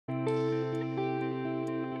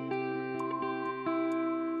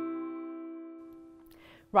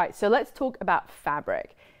Right, so let's talk about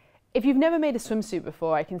fabric. If you've never made a swimsuit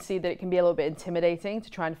before, I can see that it can be a little bit intimidating to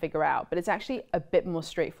try and figure out, but it's actually a bit more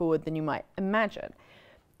straightforward than you might imagine.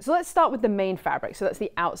 So let's start with the main fabric, so that's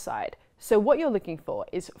the outside. So what you're looking for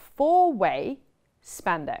is 4-way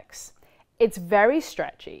spandex. It's very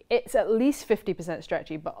stretchy. It's at least 50%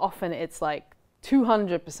 stretchy, but often it's like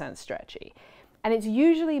 200% stretchy. And it's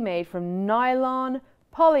usually made from nylon,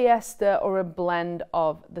 polyester, or a blend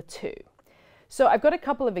of the two. So I've got a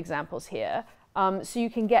couple of examples here. So you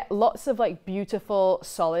can get lots of like beautiful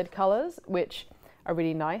solid colors, which are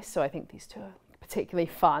really nice. So I think these two are particularly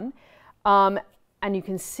fun. And you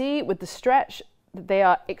can see with the stretch that they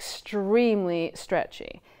are extremely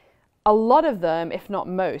stretchy. A lot of them, if not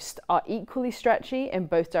most, are equally stretchy in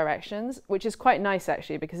both directions, which is quite nice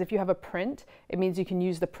actually, because if you have a print, it means you can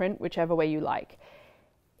use the print whichever way you like.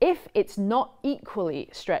 If it's not equally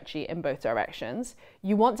stretchy in both directions,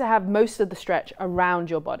 you want to have most of the stretch around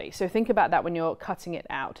your body. So think about that when you're cutting it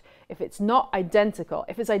out. If it's not identical,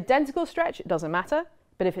 if it's identical stretch, it doesn't matter.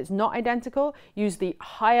 But if it's not identical, use the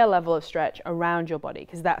higher level of stretch around your body,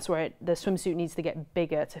 because that's where the swimsuit needs to get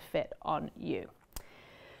bigger to fit on you.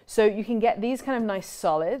 So you can get these kind of nice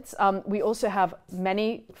solids. We also have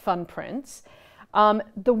many fun prints.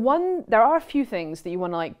 There are a few things that you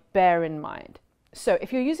want to like bear in mind. So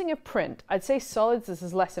if you're using a print, I'd say solids, this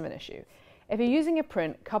is less of an issue. If you're using a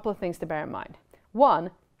print, a couple of things to bear in mind.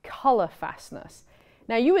 One, color fastness.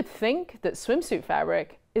 Now you would think that swimsuit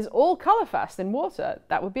fabric is all color fast in water.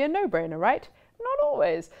 That would be a no-brainer, right? Not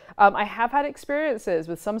always. I have had experiences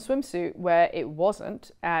with some swimsuit where it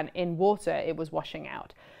wasn't, and in water it was washing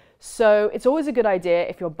out. So it's always a good idea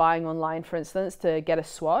if you're buying online, for instance, to get a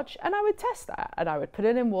swatch, and I would test that, and I would put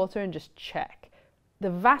it in water and just check. The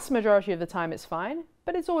vast majority of the time it's fine,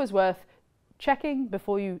 but it's always worth checking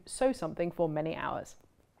before you sew something for many hours.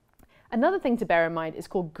 Another thing to bear in mind is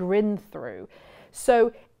called grin through.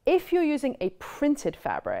 So if you're using a printed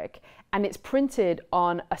fabric and it's printed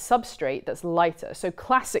on a substrate that's lighter, so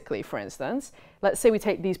classically, for instance, let's say we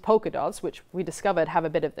take these polka dots, which we discovered have a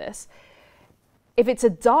bit of this. If it's a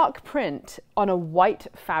dark print on a white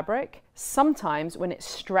fabric, sometimes when it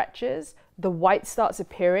stretches, the white starts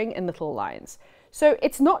appearing in little lines. So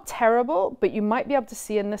it's not terrible, but you might be able to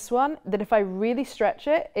see in this one that if I really stretch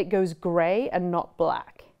it, it goes gray and not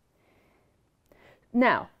black.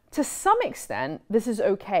 Now, to some extent, this is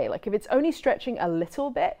okay. Like if it's only stretching a little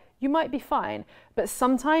bit, you might be fine, but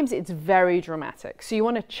sometimes it's very dramatic. So you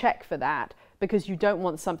want to check for that because you don't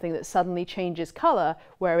want something that suddenly changes color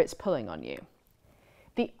where it's pulling on you.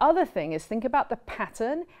 The other thing is think about the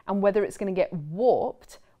pattern and whether it's going to get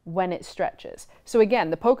warped when it stretches. So again,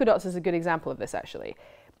 the polka dots is a good example of this actually.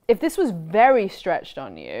 If this was very stretched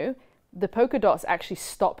on you, the polka dots actually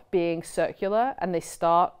stop being circular and they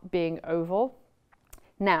start being oval.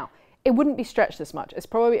 Now, it wouldn't be stretched this much. It's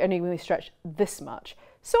probably only going to be stretched this much.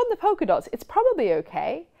 So on the polka dots, it's probably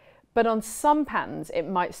okay, but on some patterns, it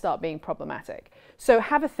might start being problematic. So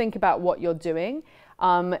have a think about what you're doing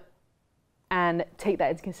and take that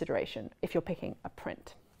into consideration if you're picking a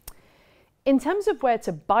print. In terms of where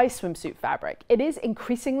to buy swimsuit fabric, it is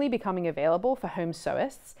increasingly becoming available for home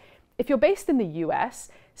sewists. If you're based in the US,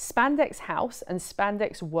 Spandex House and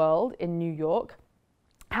Spandex World in New York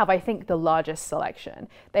have, I think, the largest selection.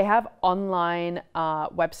 They have online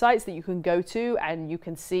websites that you can go to and you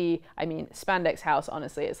can see, I mean, Spandex House,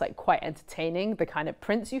 honestly, it's like quite entertaining, the kind of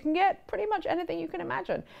prints you can get, pretty much anything you can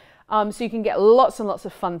imagine. So you can get lots and lots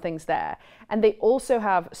of fun things there. And they also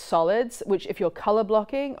have solids, which if you're color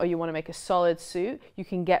blocking or you want to make a solid suit, you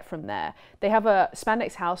can get from there. They have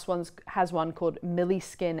Spandex House has one called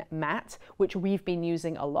Milliskin Matte, which we've been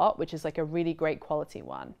using a lot, which is like a really great quality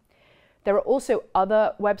one. There are also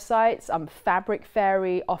other websites. Fabric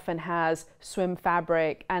Fairy often has swim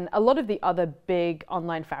fabric and a lot of the other big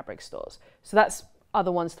online fabric stores. So that's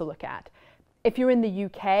other ones to look at. If you're in the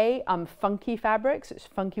UK, Funky Fabrics, it's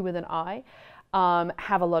funky with an I,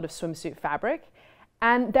 have a lot of swimsuit fabric.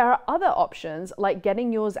 And there are other options like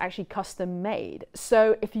getting yours actually custom made.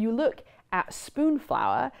 So if you look at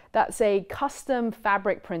Spoonflower, that's a custom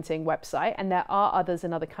fabric printing website, and there are others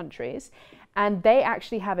in other countries. And they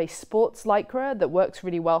actually have a sports lycra that works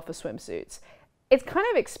really well for swimsuits. It's kind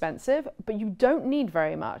of expensive, but you don't need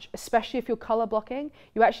very much, especially if you're color blocking.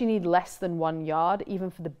 You actually need less than 1 yard,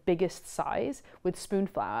 even for the biggest size with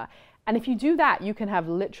Spoonflower. And if you do that, you can have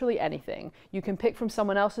literally anything. You can pick from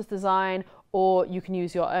someone else's design, or you can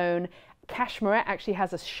use your own. Cashmerette actually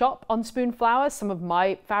has a shop on Spoonflower. Some of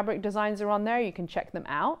my fabric designs are on there. You can check them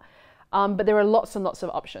out. But there are lots and lots of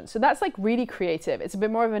options. So that's like really creative. It's a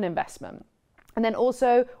bit more of an investment. And then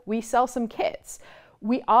also we sell some kits.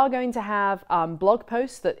 We are going to have blog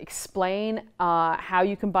posts that explain how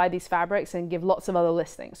you can buy these fabrics and give lots of other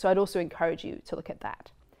listings. So I'd also encourage you to look at that.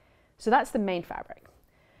 So that's the main fabric.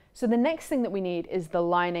 So the next thing that we need is the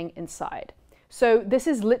lining inside. So this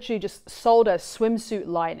is literally just sold as swimsuit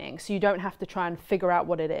lining, so you don't have to try and figure out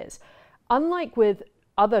what it is. Unlike with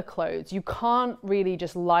other clothes, you can't really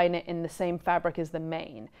just line it in the same fabric as the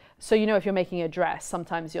main. So you know, if you're making a dress,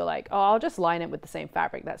 sometimes you're like, oh, I'll just line it with the same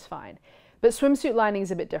fabric, that's fine. But swimsuit lining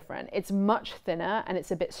is a bit different. It's much thinner and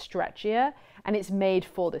it's a bit stretchier, and it's made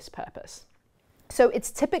for this purpose. So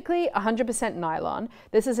it's typically 100% nylon.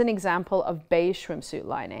 This is an example of beige swimsuit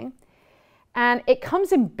lining. And it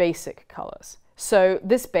comes in basic colors. So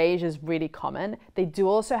this beige is really common. They do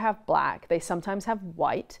also have black. They sometimes have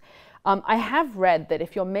white. I have read that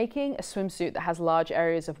if you're making a swimsuit that has large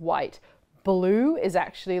areas of white, blue is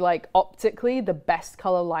actually like optically the best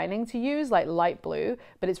color lining to use, like light blue,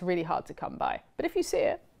 but it's really hard to come by. But if you see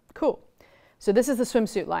it, cool. So this is the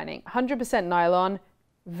swimsuit lining, 100% nylon,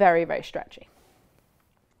 very, very stretchy.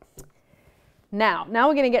 Now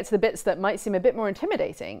we're going to get to the bits that might seem a bit more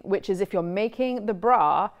intimidating, which is if you're making the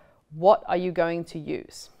bra, what are you going to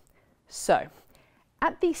use? So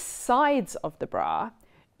at the sides of the bra,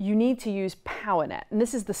 you need to use power net, and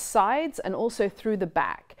this is the sides and also through the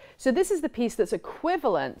back. So this is the piece that's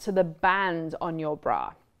equivalent to the band on your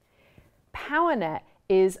bra. Power net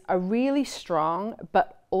is a really strong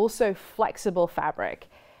but also flexible fabric,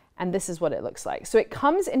 and this is what it looks like. So it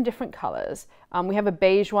comes in different colors. We have a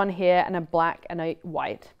beige one here and a black and a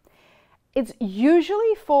white. It's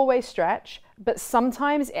usually 4-way stretch, but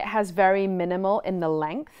sometimes it has very minimal in the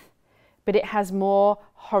length, but it has more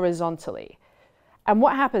horizontally. And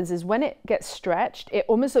what happens is when it gets stretched, it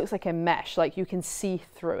almost looks like a mesh, like you can see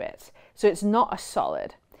through it. So it's not a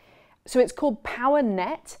solid. So it's called power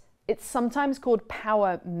net. It's sometimes called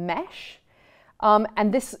power mesh.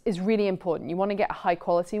 And this is really important. You want to get a high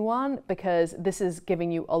quality one because this is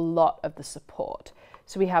giving you a lot of the support.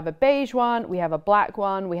 So we have a beige one, we have a black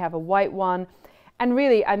one, we have a white one. And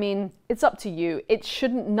really, I mean, it's up to you.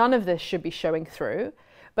 None of this should be showing through.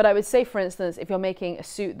 But I would say, for instance, if you're making a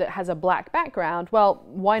suit that has a black background, well,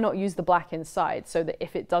 why not use the black inside so that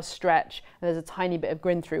if it does stretch and there's a tiny bit of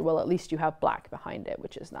grin through, well, at least you have black behind it,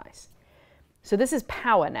 which is nice. So this is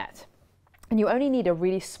power net, and you only need a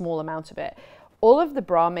really small amount of it. All of the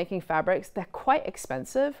bra making fabrics, they're quite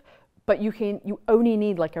expensive, but you only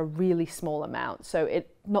need like a really small amount, so it's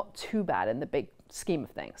not too bad in the big scheme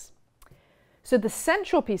of things. So the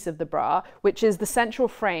central piece of the bra, which is the central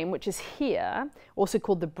frame, which is here, also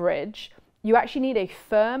called the bridge, you actually need a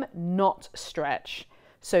firm knot stretch.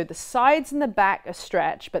 So the sides and the back are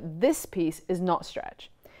stretch, but this piece is not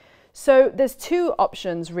stretch. So there's two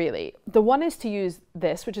options really. The one is to use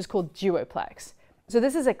this, which is called duoplex. So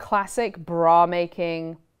this is a classic bra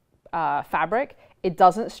making fabric. It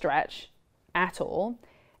doesn't stretch at all.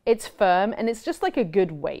 It's firm and it's just like a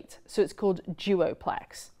good weight. So it's called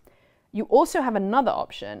duoplex. You also have another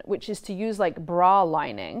option, which is to use like bra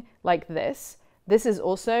lining like this. This is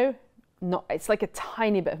also not, it's like a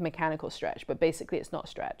tiny bit of mechanical stretch, but basically it's not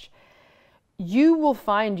stretch. You will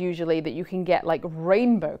find usually that you can get like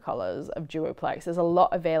rainbow colors of duoplex. There's a lot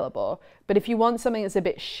available, but if you want something that's a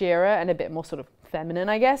bit sheerer and a bit more sort of feminine,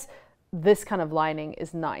 I guess, this kind of lining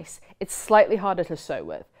is nice. It's slightly harder to sew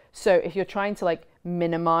with. So if you're trying to like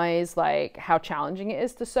minimize like how challenging it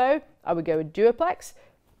is to sew, I would go with duoplex.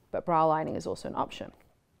 But bra lining is also an option.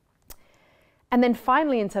 And then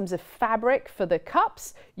finally, in terms of fabric for the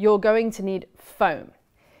cups, you're going to need foam.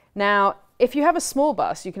 Now, if you have a small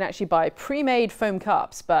bust, you can actually buy pre-made foam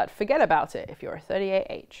cups, but forget about it if you're a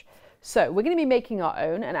 38H. So we're going to be making our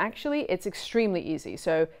own, and actually it's extremely easy.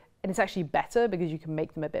 And it's actually better because you can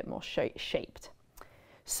make them a bit more shaped.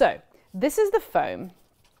 So this is the foam.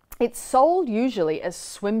 It's sold usually as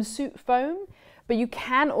swimsuit foam, but you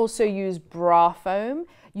can also use bra foam.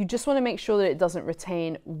 You just want to make sure that it doesn't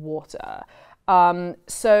retain water.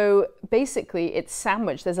 So basically it's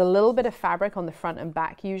sandwiched. There's a little bit of fabric on the front and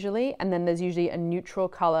back usually, and then there's usually a neutral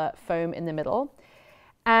color foam in the middle.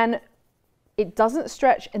 And it doesn't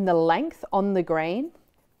stretch in the length on the grain,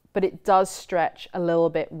 but it does stretch a little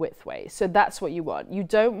bit widthways. So that's what you want. You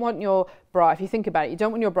don't want your bra, if you think about it, you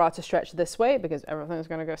don't want your bra to stretch this way because everything's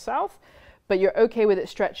going to go south. But you're okay with it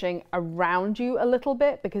stretching around you a little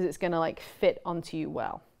bit because it's going to like fit onto you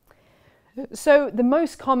well. So the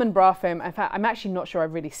most common bra foam, in fact, I'm actually not sure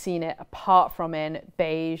I've really seen it apart from in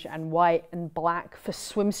beige and white and black for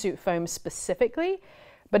swimsuit foam specifically.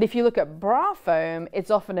 But if you look at bra foam,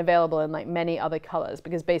 it's often available in like many other colors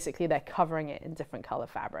because basically they're covering it in different color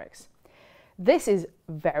fabrics. This is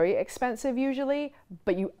very expensive usually,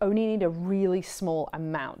 but you only need a really small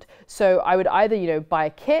amount. So I would either, buy a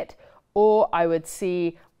kit, or I would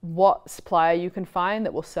see what supplier you can find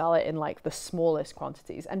that will sell it in like the smallest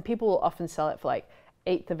quantities. And people will often sell it for like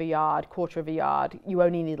 1/8 of a yard, 1/4 of a yard. You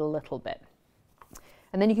only need a little bit.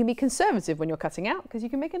 And then you can be conservative when you're cutting out because you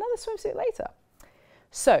can make another swimsuit later.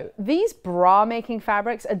 So these bra making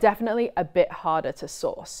fabrics are definitely a bit harder to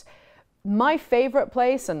source. My favorite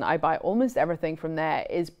place, and I buy almost everything from there,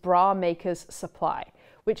 is Bra Makers Supply,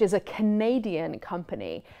 which is a Canadian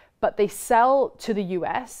company, but they sell to the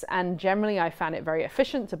US, and generally I found it very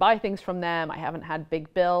efficient to buy things from them. I haven't had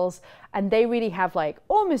big bills, and they really have like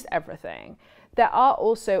almost everything. There are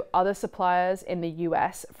also other suppliers in the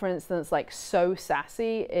US. For instance, like So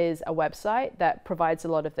Sassy is a website that provides a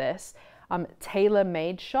lot of this. Tailor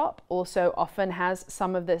Made Shop also often has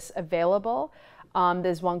some of this available.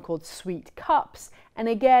 There's one called Sweet Cups. And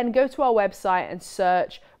again, go to our website and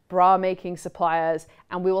search bra making suppliers,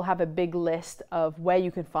 and we will have a big list of where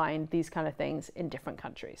you can find these kind of things in different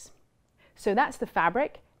countries. So that's the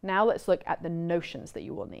fabric. Now let's look at the notions that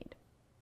you will need.